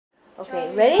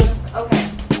Okay, ready? Okay.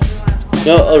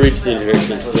 No, I'll reach the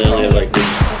directions because I only have like this.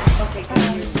 Okay,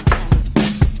 thank you.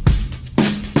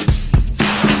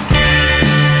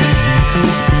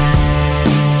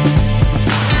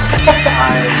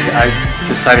 I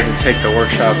decided to take the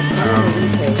workshop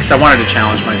because I wanted to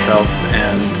challenge myself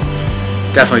and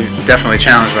definitely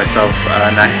challenge myself.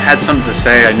 And I had something to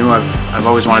say. I knew I've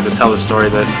always wanted to tell the story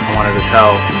that I wanted to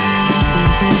tell.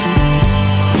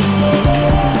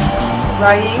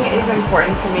 Writing is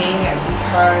important to me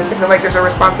because I feel like there's a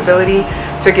responsibility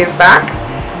to give back,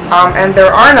 and there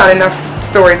are not enough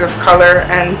stories of color,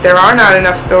 and there are not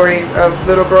enough stories of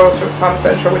little girls from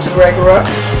Central, which is where I grew up.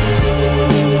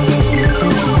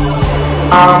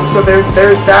 So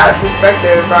there's that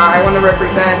perspective. I want to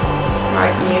represent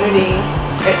my community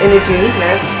in its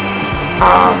uniqueness,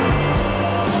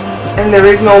 and there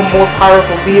is no more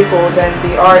powerful vehicle than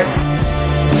the arts.